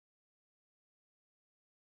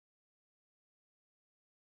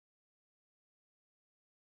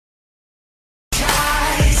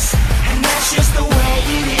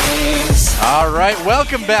All right,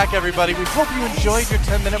 welcome back, everybody. We hope you enjoyed your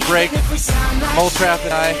 10-minute break. Moletrap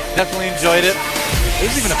and I definitely enjoyed it.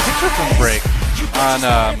 There's even a picture from the break on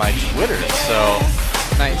my Twitter, so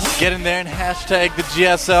nice. Get in there and hashtag the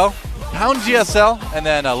GSL, pound GSL, and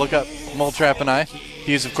then look up Moletrap and I.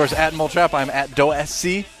 He's, of course, at Moletrap. I'm at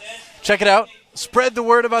DoSC. Check it out. Spread the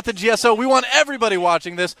word about the GSL. We want everybody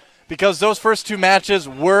watching this because those first two matches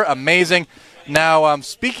were amazing. Now,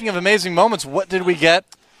 speaking of amazing moments, what did we get?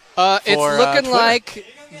 It's looking like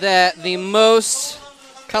that the most,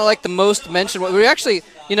 kind of like the most mentioned. We actually,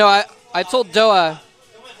 you know, I told Doa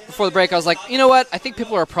before the break, I was like, you know what? I think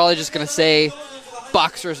people are probably just going to say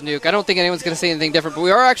Boxer's Nuke. I don't think anyone's going to say anything different, but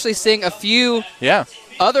we are actually seeing a few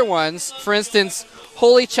other ones. For instance,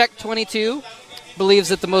 Holy Check 22 believes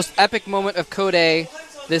that the most epic moment of Code A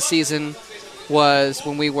this season was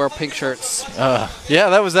when we wore pink shirts. Yeah,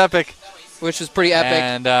 that was epic. Which is pretty epic.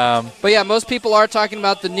 And, but yeah, most people are talking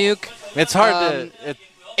about the nuke. It's hard to...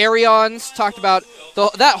 Arions talked about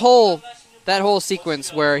that whole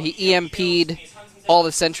sequence where he EMP'd all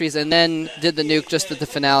the sentries and then did the nuke just at the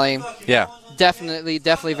finale. Yeah. Definitely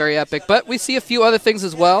very epic. But we see a few other things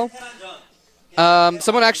as well.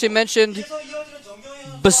 Someone actually mentioned...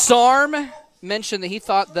 Basarm mentioned that he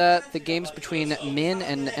thought that the games between Min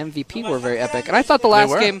and MVP were very epic. And I thought the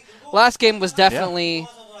last game was definitely...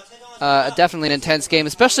 definitely an intense game,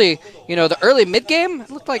 especially, you know, the early mid-game. It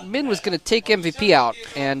looked like Min was going to take MVP out,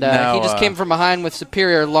 and he just came from behind with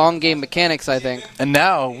superior long-game mechanics, I think. And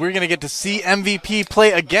now we're going to get to see MVP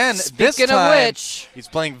play again. Speaking this time, of which, he's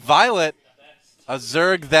playing Violet, a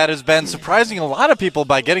Zerg that has been surprising a lot of people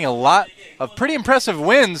by getting a lot of pretty impressive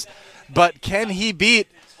wins. But can he beat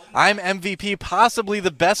IMMvp, possibly the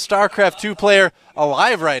best StarCraft 2 player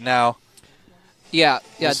alive right now? Yeah,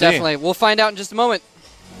 definitely. We'll find out in just a moment.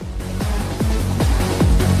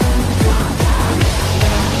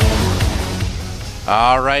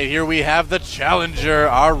 All right, here we have the challenger,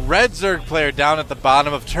 our red Zerg player down at the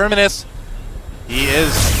bottom of Terminus. He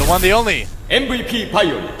is the one, the only. MVP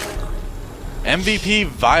Violet. MVP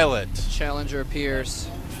Violet. Challenger appears.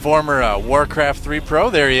 Former Warcraft 3 Pro,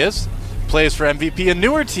 there he is. Plays for MVP, a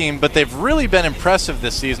newer team, but they've really been impressive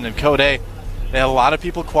this season in Code A. They had a lot of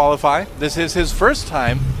people qualify. This is his first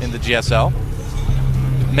time in the GSL.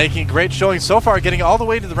 Making a great showing so far, getting all the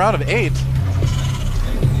way to the round of 8.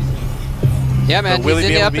 Yeah, man, he's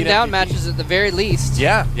in the up and down matches at the very least.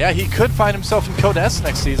 Yeah, he could find himself in Code S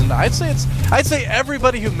next season. I'd say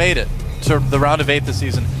everybody who made it to the round of 8 this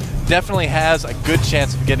season definitely has a good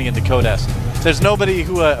chance of getting into Code S. There's nobody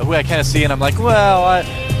who I kind of see and I'm like, well,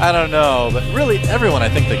 I don't know, but really everyone I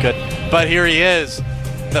think they could. But here he is,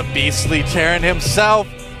 the beastly Terran himself,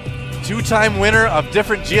 2-time winner of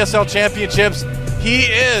different GSL championships. He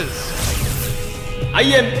is.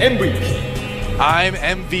 IMMvp. I'm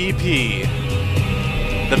MVP.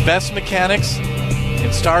 The best mechanics in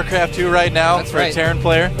StarCraft 2 right now for a Terran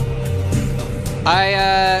player.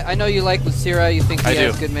 I know you like Lucira. You think he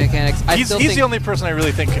has good mechanics. He's the only person I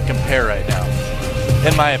really think could compare right now,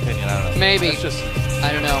 in my opinion. I don't know. Maybe.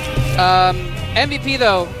 I don't know. MVP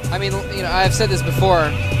though. I mean, you know, I've said this before.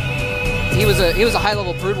 He was a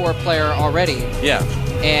high-level Brood War player already. Yeah.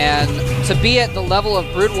 And to be at the level of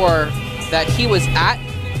Brood War that he was at,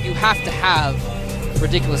 you have to have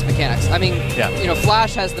ridiculous mechanics. I mean, you know,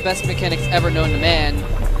 Flash has the best mechanics ever known to man.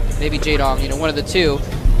 Maybe Jaedong, you know, one of the two.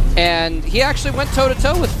 And he actually went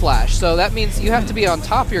toe-to-toe with Flash. So that means you have to be on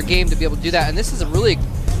top of your game to be able to do that. And this is a really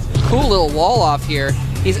cool little wall off here.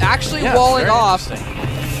 He's actually walling off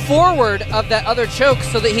forward of that other choke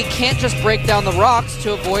so that he can't just break down the rocks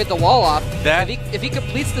to avoid the wall off. If he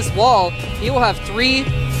completes this wall, he will have three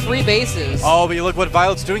bases. Oh, but you look what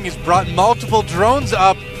Violet's doing. He's brought multiple drones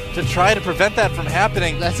up to try to prevent that from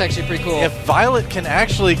happening. That's actually pretty cool. If Violet can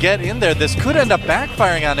actually get in there, this could end up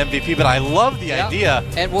backfiring on MVP, but I love the idea.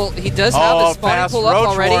 And well, he does have the spawning pull up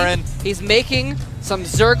already. Warren. He's making some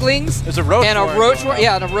Zerglings. There's a Roach and Warren. A Roach Warren.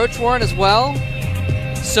 Yeah, and a Roach Warren as well.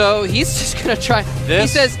 So he's just going to try. He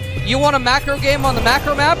says, you want a macro game on the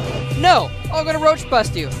macro map? No. I'm going to Roach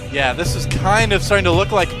bust you. Yeah, this is kind of starting to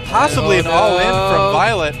look like possibly an all-in from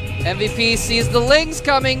Violet. MVP sees the Lings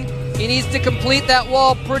coming. He needs to complete that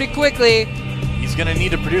wall pretty quickly. He's going to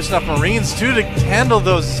need to produce enough Marines, too, to handle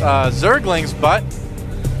those Zerglings, but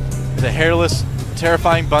the hairless,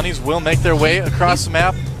 terrifying bunnies will make their way across the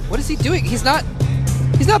map. What is he doing? He's not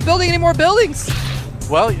building any more buildings.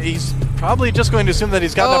 Well, he's probably just going to assume that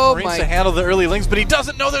he's got enough Marines to handle the early Lings, but he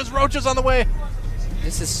doesn't know there's Roaches on the way.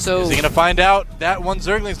 This is so... Is he going to find out that one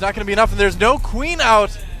Zergling's not going to be enough, and there's no Queen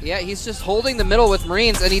out? Yeah, he's just holding the middle with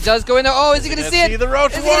Marines, and he does go in there. Oh, is he going to see it? See the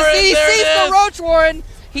Roach Warren. He sees the Roach Warren.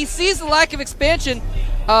 He sees the lack of expansion.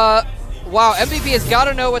 wow, MVP has got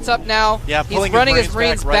to know what's up now. Yeah, he's running his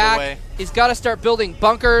Marines back. Right away. He's got to start building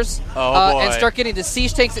bunkers and start getting the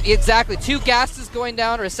siege tanks. Exactly, 2 gases going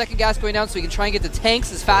down, or a second gas going down, so we can try and get the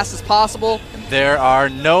tanks as fast as possible. There are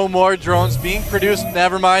no more drones being produced.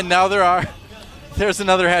 Never mind, now there are. There's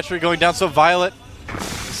another hatchery going down, so Violet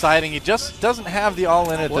deciding he just doesn't have the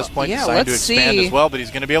all-in at this point, deciding to expand as well, but he's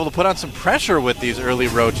going to be able to put on some pressure with these early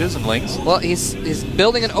roaches and lings. Well, he's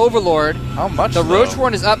building an overlord. How much, The roach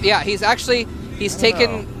warren is up. Yeah, he's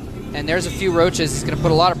taken, and there's a few roaches. He's going to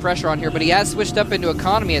put a lot of pressure on here, but he has switched up into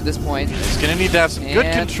economy at this point. He's going to need to have some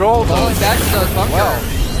good control, though. Falling back to those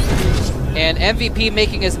bunkers. And MVP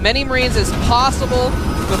making as many Marines as possible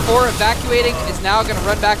before evacuating is now going to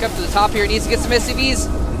run back up to the top here. He needs to get some SCVs.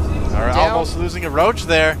 Almost losing a roach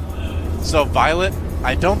there. So Violet,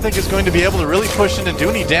 I don't think is going to be able to really push in and do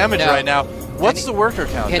any damage right now. What's the worker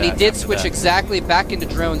count? And he did switch exactly back into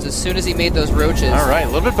drones as soon as he made those roaches. All right, a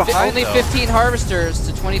little bit behind. Only 15 harvesters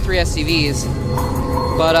to 23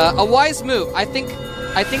 SCVs. But a wise move. I think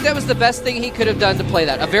that was the best thing he could have done to play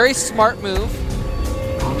that. A very smart move.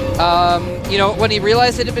 You know, when he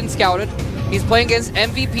realized it had been scouted, he's playing against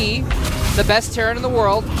MVP, the best Terran in the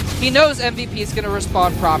world. He knows MVP is going to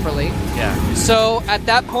respond properly. Yeah. So at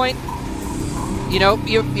that point, you know,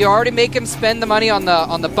 you already make him spend the money on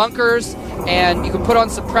the bunkers, and you can put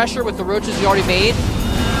on some pressure with the roaches you already made.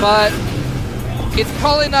 But it's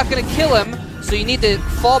probably not going to kill him, so you need to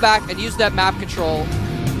fall back and use that map control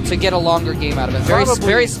to get a longer game out of it.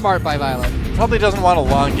 Very smart by Violet. Probably doesn't want a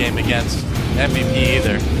long game against MVP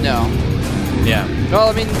either. No. Yeah. Well,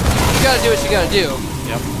 I mean, you got to do what you got to do.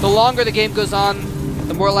 Yep. The longer the game goes on,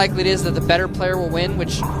 the more likely it is that the better player will win,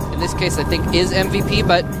 which in this case I think is MVP.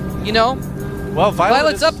 But you know, well,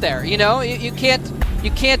 Violet's up there. You know, you can't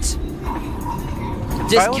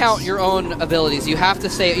discount your own abilities. You have to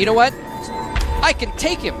say, you know what, I can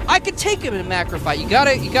take him. I can take him in a macro fight. You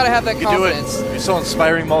gotta have that confidence. Do it. You're so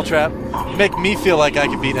inspiring, Moltrap. You make me feel like I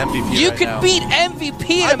could beat MVP. You could beat MVP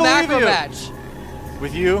in a macro match.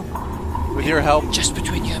 With you, with your help. Just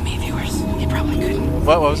between you and me, viewers, you probably couldn't.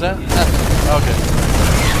 What was that? Okay.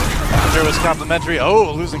 It was complimentary.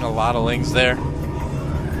 Oh, losing a lot of lings there.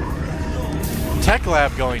 Tech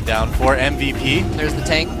Lab going down for MVP. There's the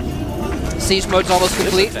tank. Siege mode's almost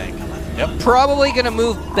complete. Tank. Yep. Probably going to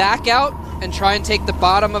move back out and try and take the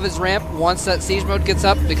bottom of his ramp once that siege mode gets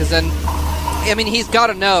up, because then, I mean, he's got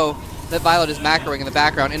to know that Violet is macroing in the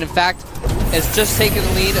background, and in fact, has just taken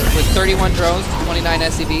the lead with 31 drones to 29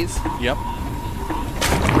 SCVs. Yep.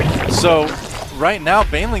 So, right now,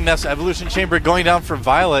 Baneling Nest Evolution Chamber going down for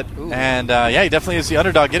Violet. Ooh. And yeah, he definitely is the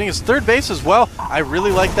underdog, getting his 3rd base as well. I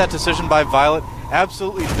really like that decision by Violet.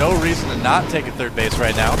 Absolutely no reason to not take a 3rd base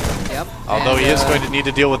right now. Yep. Although he is going to need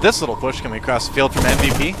to deal with this little push coming across the field from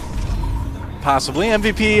MVP. Possibly.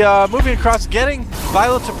 MVP moving across, getting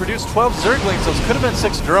Violet to produce 12 Zerglings. Those could have been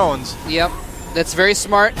 6 drones. Yep. That's very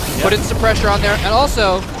smart. Yep. Putting some pressure on there. And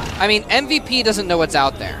also, I mean, MVP doesn't know what's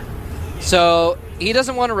out there. So he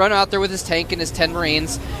doesn't want to run out there with his tank and his 10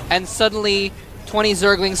 Marines, and suddenly 20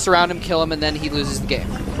 Zerglings surround him, kill him, and then he loses the game.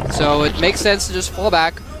 So it makes sense to just fall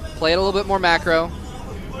back, play it a little bit more macro.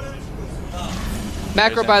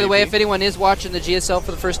 Macro, by the way, if anyone is watching the GSL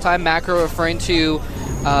for the first time, macro referring to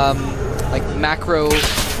like macro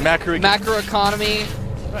economy.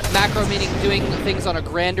 Macro meaning doing things on a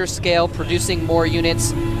grander scale, producing more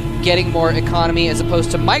units, getting more economy, as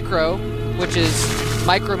opposed to micro, which is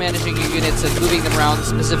micromanaging your units and moving them around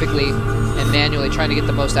specifically and manually trying to get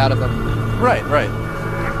the most out of them. Right, right.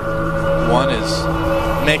 One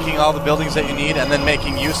is making all the buildings that you need and then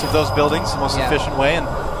making use of those buildings the most efficient way, and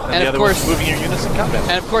the other one is moving your units in combat.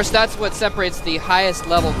 And of course, that's what separates the highest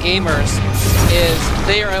level gamers, is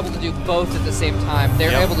they are able to do both at the same time.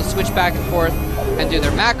 They're able to switch back and forth and do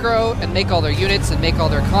their macro and make all their units and make all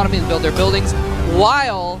their economy and build their buildings,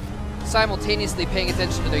 while simultaneously paying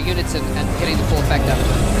attention to their units and getting the full effect out of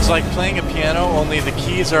it. It's like playing a piano, only the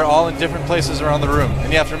keys are all in different places around the room,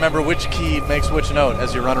 and you have to remember which key makes which note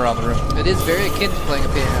as you run around the room. It is very akin to playing a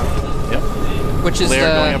piano. Yep. Which is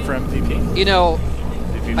going up for MVP. You know,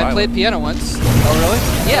 I played piano once. Oh, really?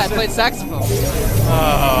 Yeah, I played saxophone.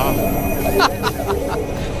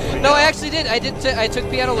 No, I actually did. I took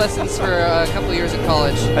piano lessons for a couple of years in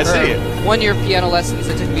college. I see. 1 year piano lessons.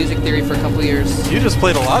 I took music theory for a couple of years. You just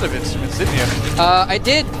played a lot of instruments, didn't you? I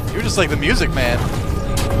did. You were just like the music man.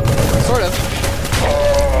 Sort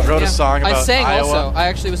of. Wrote a song about I sang Iowa. also. I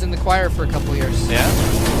actually was in the choir for a couple of years. Yeah?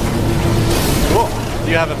 Cool.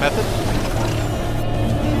 Do you have a method?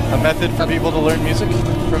 A method for people to learn music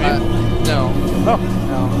from you? No. Oh.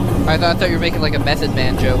 No. I thought you were making like a Method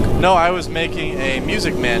Man joke. No, I was making a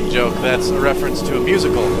Music Man joke. That's a reference to a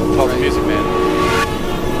musical called The Music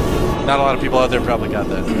Man. Not a lot of people out there probably got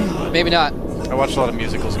that. Maybe not. I watched a lot of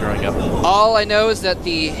musicals growing up. All I know is that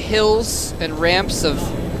the hills and ramps of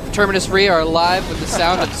Terminus Re are alive with the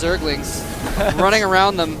sound of Zerglings running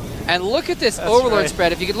around them. And look at this Overlord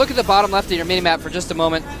spread. If you could look at the bottom left of your minimap for just a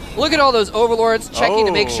moment, look at all those Overlords checking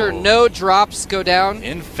to make sure no drops go down.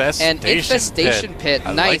 Infestation pit.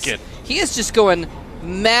 I Nice. like it. He is just going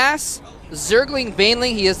mass Zergling,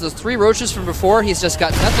 Baneling. He has those 3 roaches from before. He's just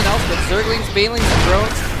got nothing else but Zerglings, Banelings, and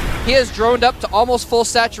drones. He has droned up to almost full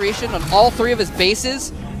saturation on all 3 of his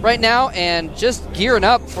bases right now and just gearing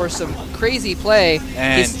up for some crazy play.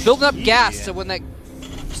 And he's building up gas, so when that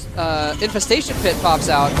infestation pit pops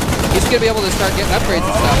out, he's going to be able to start getting upgrades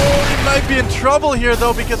and stuff. Oh, he might be in trouble here,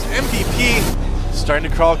 though, because MVP starting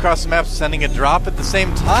to crawl across the map, sending a drop at the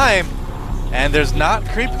same time. And there's not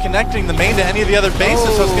creep connecting the main to any of the other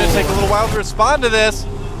bases, so it's going to take a little while to respond to this.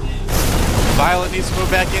 Violet needs to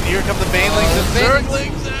move back in. Here come the Banelings and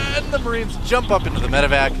Zerglings, and the Marines jump up into the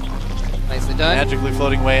medevac. Nicely done. Magically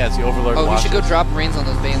floating away as the Overlord watches. You should go drop Marines on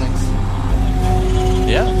those Banelings.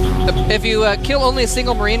 Yeah. If you kill only a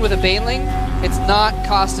single Marine with a Baneling, it's not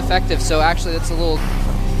cost effective. So actually, that's a little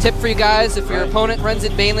tip for you guys. If your opponent runs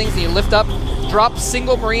in Banelings and you lift up, drop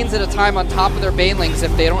single Marines at a time on top of their Banelings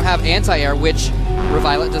if they don't have anti-air, which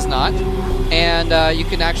Reviolet does not. And you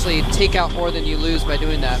can actually take out more than you lose by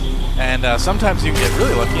doing that. And sometimes you can get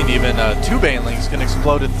really lucky and even 2 Banelings can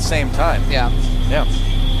explode at the same time. Yeah. Yeah.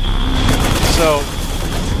 So,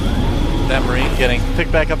 that Marine getting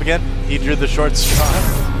picked back up again. He drew the short straw.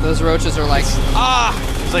 Those roaches are like,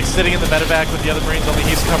 He's like sitting in the medevac with the other Marines, only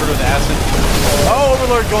he's covered with acid. Oh,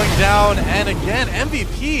 Overlord going down, and again,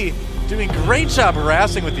 MVP doing a great job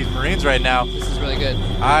harassing with these Marines right now. This is really good.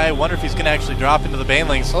 I wonder if he's going to actually drop into the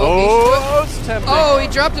Banelings. It's tempting. Oh, he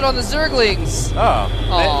dropped it on the Zerglings. Oh,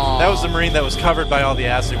 that was the Marine that was covered by all the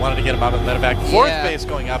acid. He wanted to get him out of the medevac. 4th base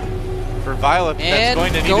going up for Violet. And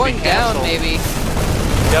that's going to need to be canceled. Down, maybe.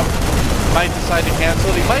 Yep. Might decide to cancel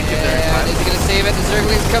it. He might get there in time. Is he going to save it? The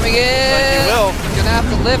Zergling's coming in. Like he will. He's going to have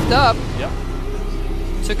to lift up. Yep.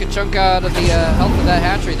 Took a chunk out of the health of that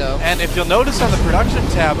hatchery, though. And if you'll notice on the production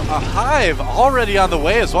tab, a hive already on the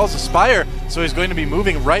way, as well as a spire. So he's going to be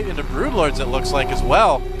moving right into Broodlords, it looks like, as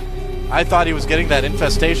well. I thought he was getting that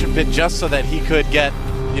infestation pit just so that he could get,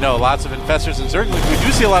 you know, lots of infestors and Zerglings. We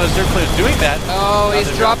do see a lot of Zerg players doing that. Oh,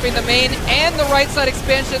 he's dropping the main and the right side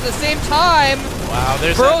expansion at the same time. Wow,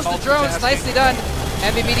 there's Burrows the drones, nicely done.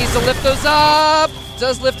 MVP needs to lift those up.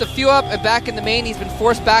 Does lift a few up, and back in the main, he's been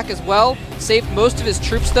forced back as well. Saved most of his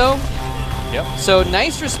troops, though. Yep. So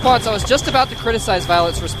nice response. I was just about to criticize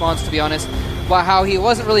Violet's response, to be honest, about how he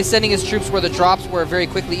wasn't really sending his troops where the drops were very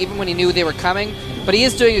quickly, even when he knew they were coming. But he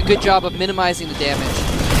is doing a good job of minimizing the damage.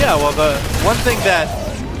 Yeah, well, the one thing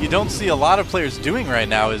that you don't see a lot of players doing right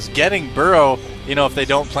now is getting Burrow, you know, if they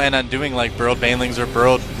don't plan on doing like Burrowed Banelings or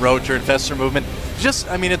Burrowed Roach or Infestor movement. Just,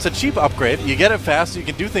 I mean, it's a cheap upgrade. You get it fast. You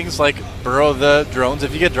can do things like burrow the drones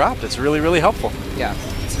if you get dropped. It's really, really helpful. Yeah,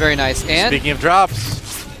 it's very nice. And speaking of drops,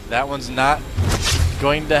 that one's not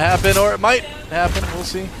going to happen, or it might happen. We'll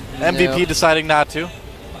see. MVP deciding not to.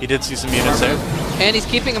 He did see some units there. And he's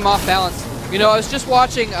keeping him off balance. You know, I was just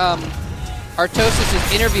watching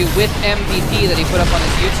Artosis' interview with MVP that he put up on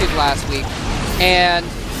his YouTube last week, and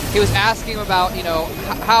he was asking about, you know,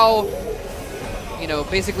 how, you know,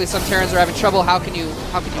 basically some Terrans are having trouble. How can you win,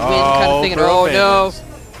 kind of thing? And no,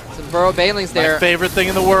 some Burrow Banelings there. My favorite thing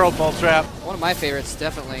in the world, Moltrap. One of my favorites,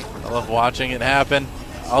 definitely. I love watching it happen.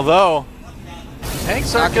 Although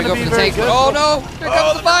tanks aren't going to be very good. Oh no! Here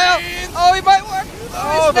comes the bio. Oh, he might work.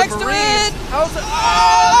 Oh, he's next to it. How's it?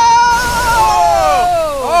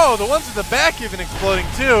 Oh, the ones in the back even exploding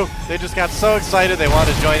too. They just got so excited they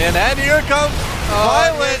wanted to join in. And here comes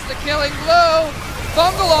Violet. Here's the killing blow.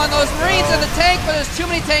 Fungal on those Marines in the tank, but there's too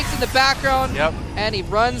many tanks in the background. Yep. And he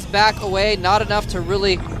runs back away, not enough to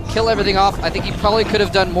really kill everything off. I think he probably could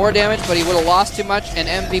have done more damage, but he would have lost too much, and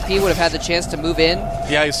MVP would have had the chance to move in.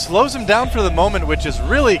 Yeah, he slows him down for the moment, which is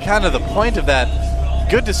really kind of the point of that.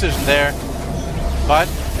 Good decision there. But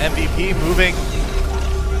MVP moving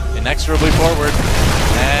inexorably forward.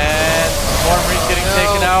 And more Marines getting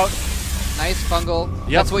taken out. Nice fungal.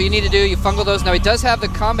 Yep. That's what you need to do. You fungal those. Now he does have the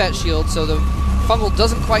combat shield, so the fungal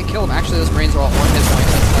doesn't quite kill him. Actually, those Marines are all 1 hit point.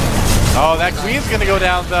 Oh, that Queen's going to go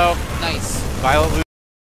down, though. Nice. Violet